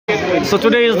So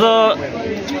today is the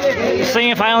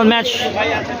semi-final match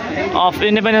of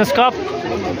Independence Cup,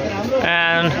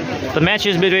 and the match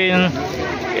is between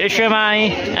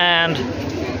SUMI and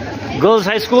Girls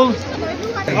High School.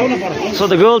 So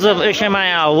the girls of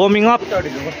SUMI are warming up.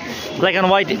 Black and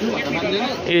white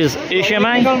is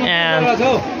SUMI,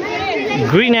 and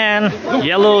green and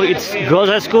yellow it's Girls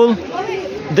High School.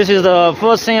 This is the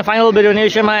first semi-final between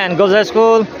SUMI and Girls High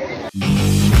School.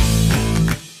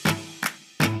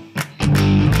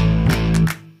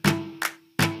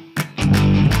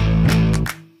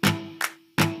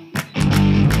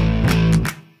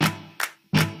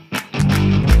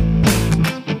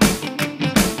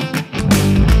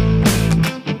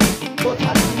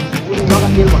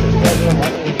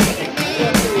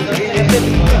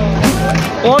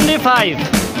 Only 5.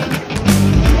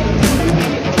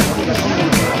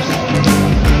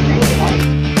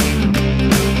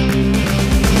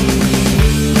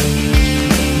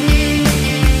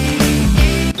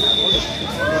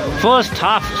 First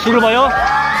half सुरु भयो.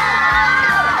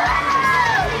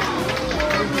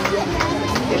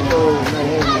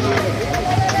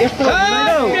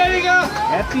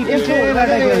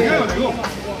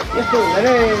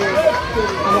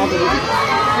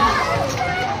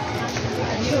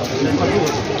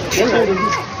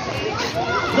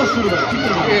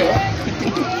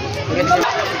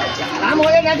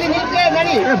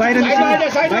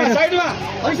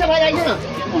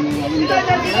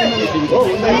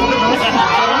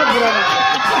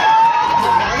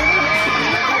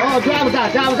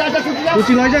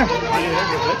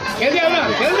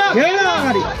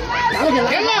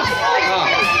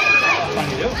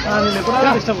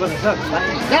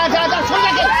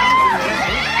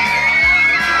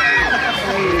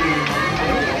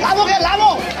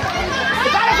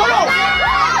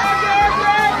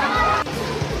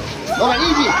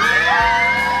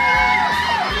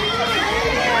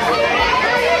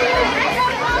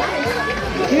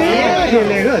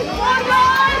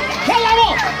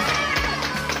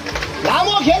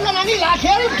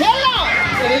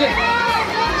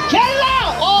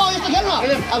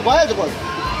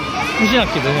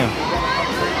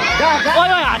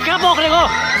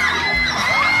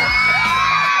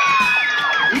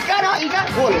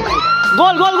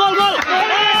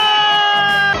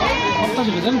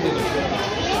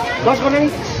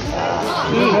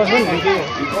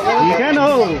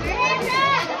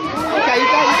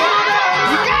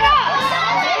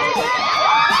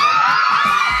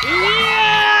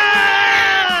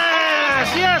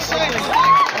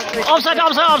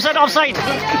 Offside.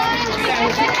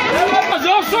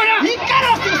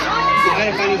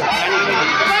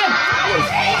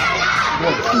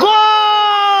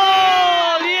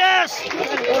 Goal! Yes!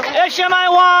 SUMI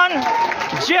 1,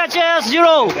 GHS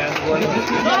 0.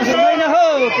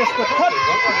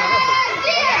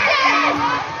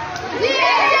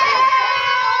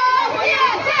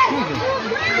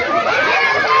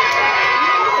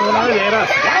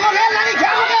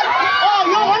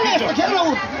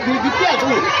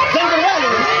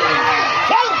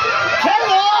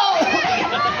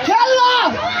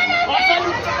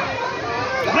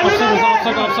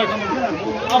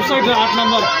 Offside 8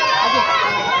 number.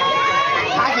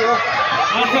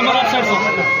 8 number offside.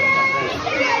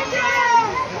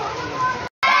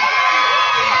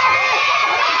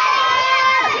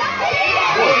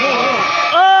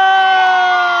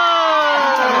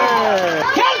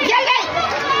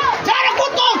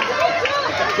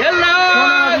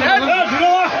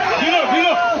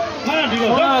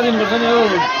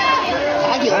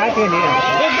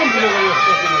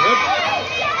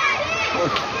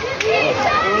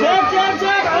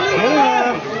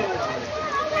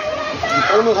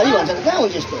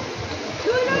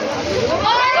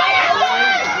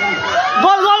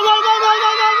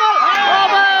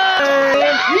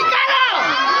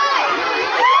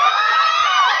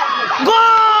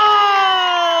 Goal!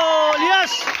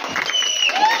 Yes!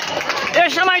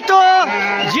 SUMI 2,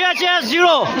 GHS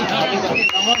 0.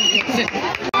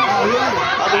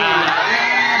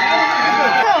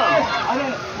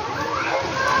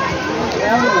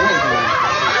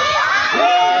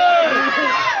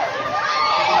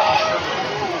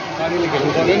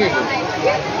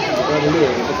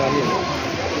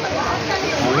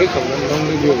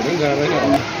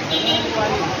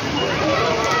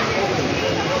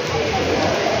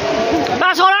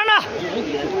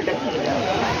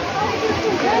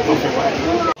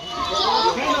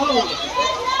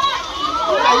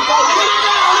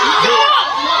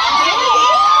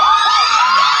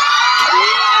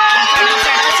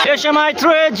 SUMI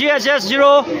 3, GHS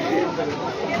 0.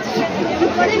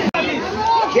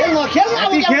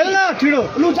 खेल्न छिटो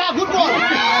लु जा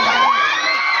football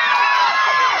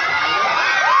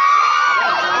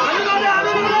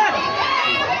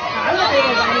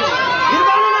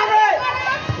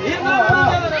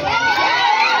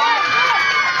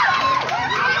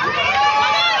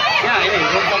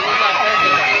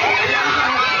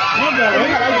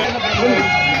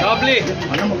Lovely.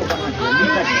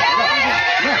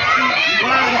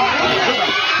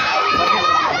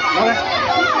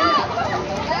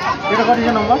 Kita kau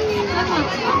number?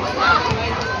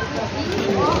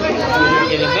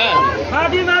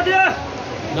 Mati.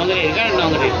 Dongri kan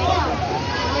dongri.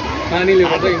 Pani le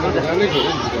bata inga dongri ko.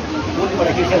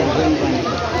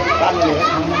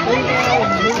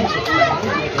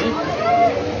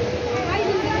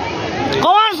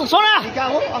 Come on, Sona.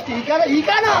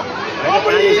 Ika na.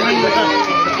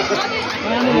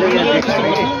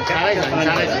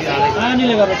 Pani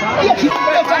le bata.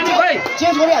 Pani bhai.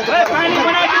 Change हो रहा है. Pani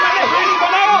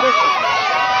बनाओ.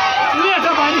 ये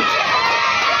सब पानी.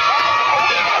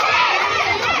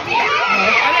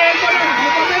 अरे एक बार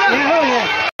ये हो गया.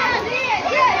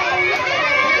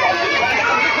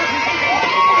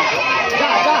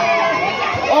 जा.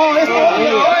 ओ इसको.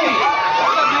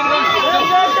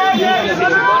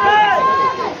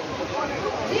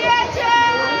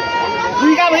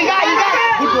 Ika.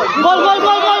 Goal.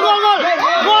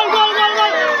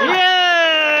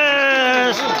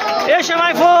 Yes.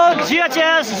 SUMI 4,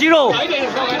 GHS 0.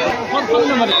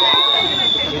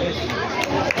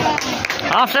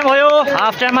 Half time भयो.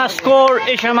 Half time ma score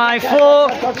SUMI 4,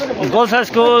 goals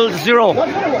score 0.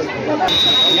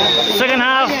 Second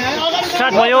half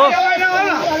start भयो.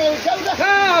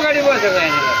 अगाडि बस्छ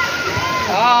गाडी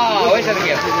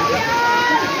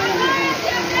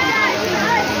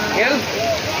खेल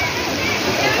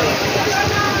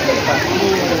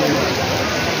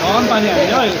पानी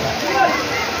हाल्यो अहिले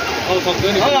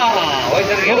सक्दैन नि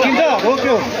हो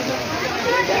क्यो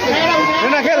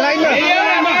खेल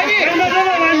लाइनमा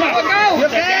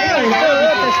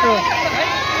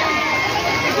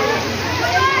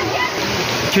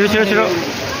छिटो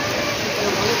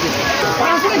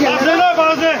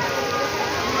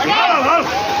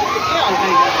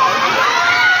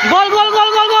Goal.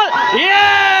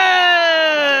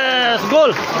 Yes,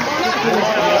 goal.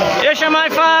 SUMI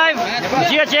 5,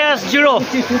 GHS 0.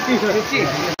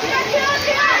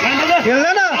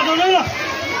 खेल्दैन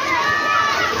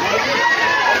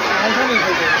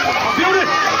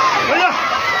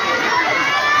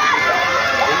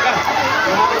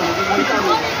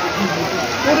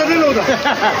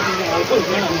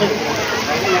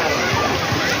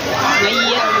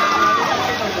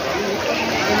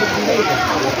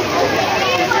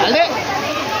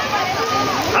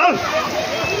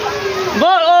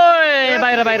Goal! Oi!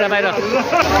 बाहिर.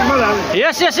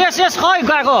 Yes. खै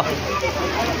गएको.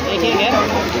 एक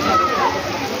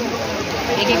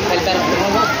खेल्दा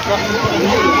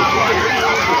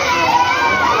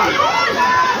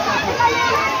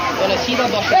सीधा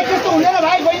बस त्यस्तो हुँदैन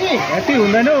भाइ बहिनी यति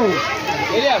हुँदैन हौ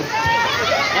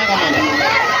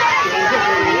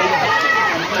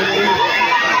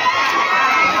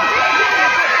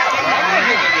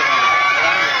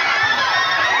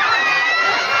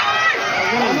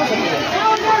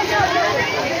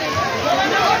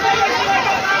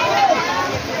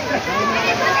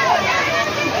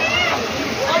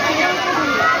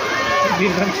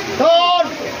Third,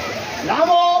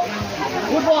 Lamo,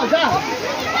 football, जा.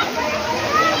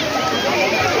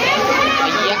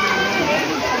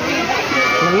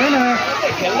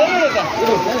 खेल्दैन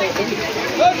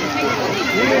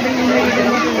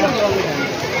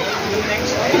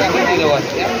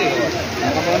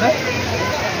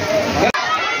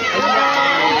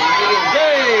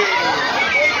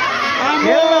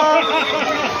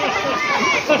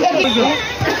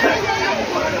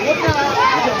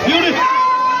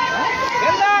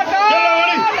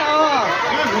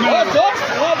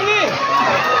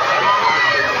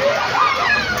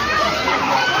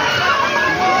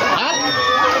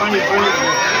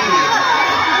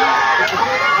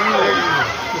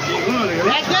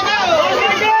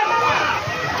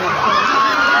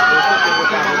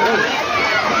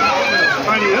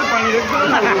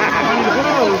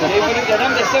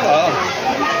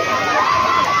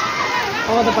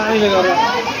अब त पानीले गर्दा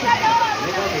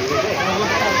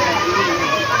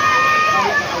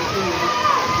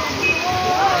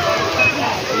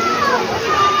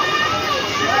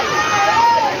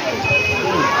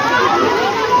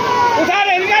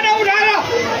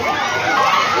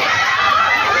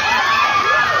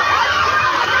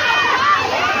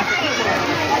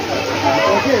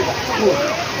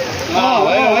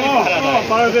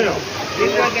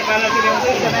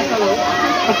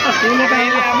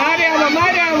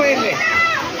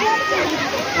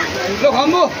Lo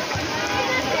combo.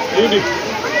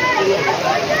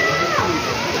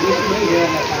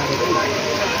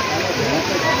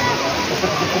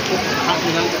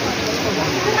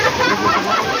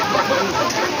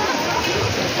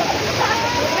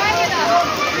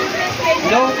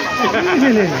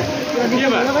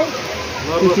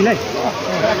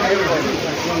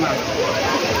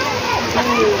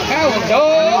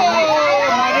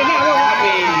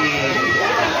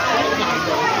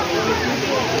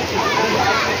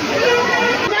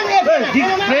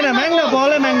 माग्न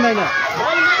बलै माग्दैन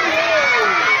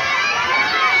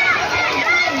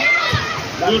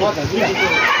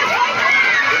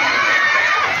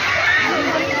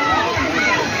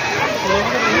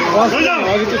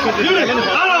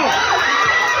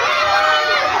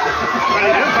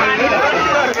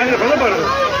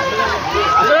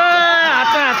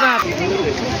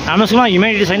हाम्रो स्कुलमा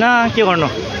ह्युमेनिटी छैन के गर्नु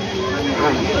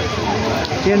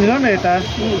चेन्ज गर्नु यता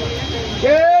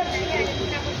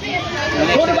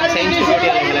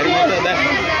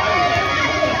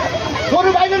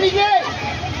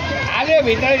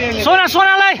सोना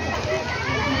सोनालाई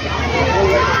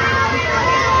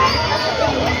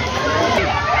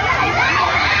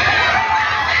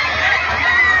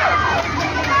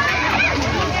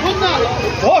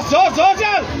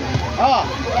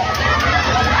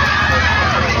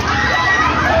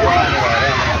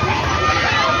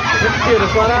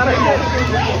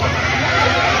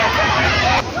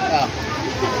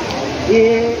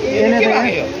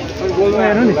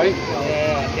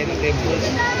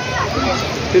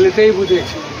त्यसले त्यही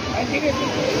बुझेको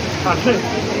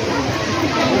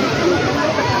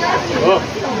हो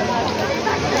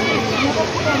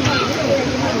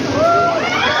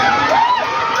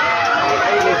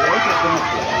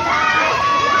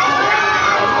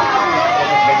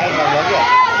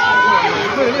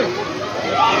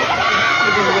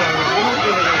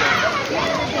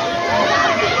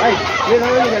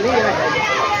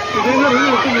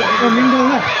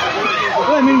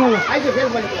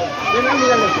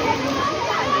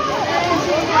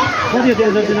कति हो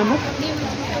तेरो जर्सी नम्बर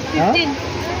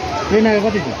रेनाको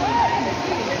कति थियो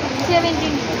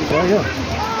 17 हो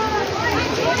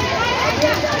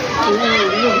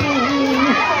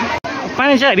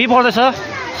पानी चाहिँ हेभी पर्दैछ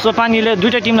सो पानीले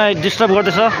दुईटा टिमलाई डिस्टर्ब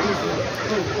गर्दैछ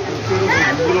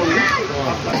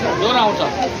जोर आउँछ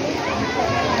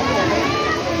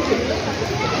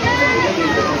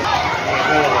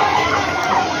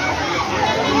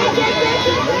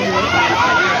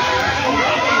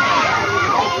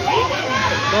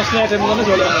दसले एटेम्प गर्नु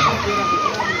जोड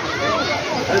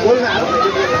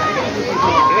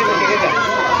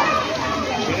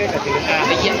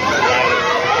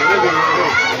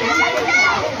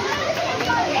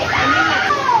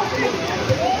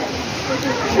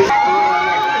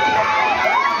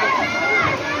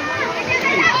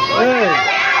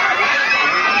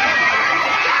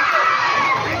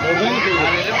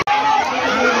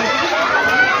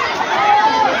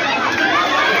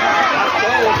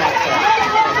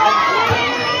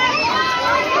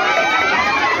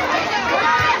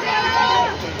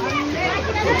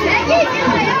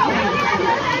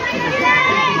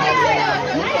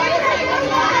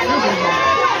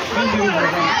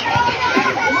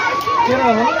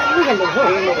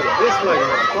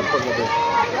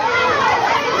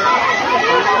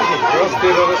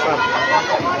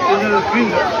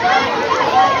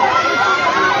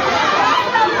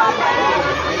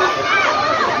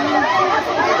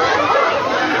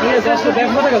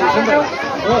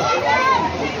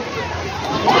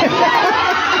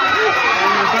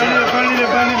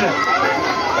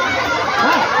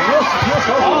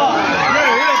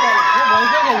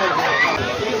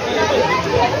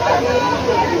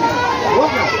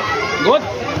Good.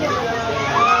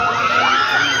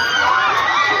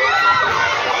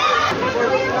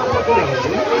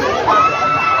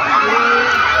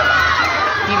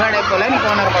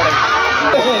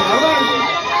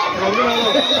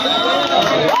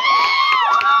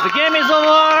 The game is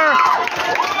over.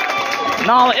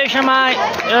 Now HMI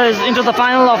is into the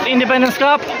final of Independence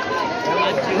Cup.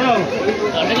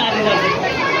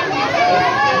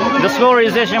 The score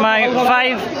is HMI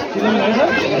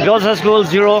 5, Girls High School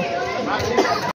 0.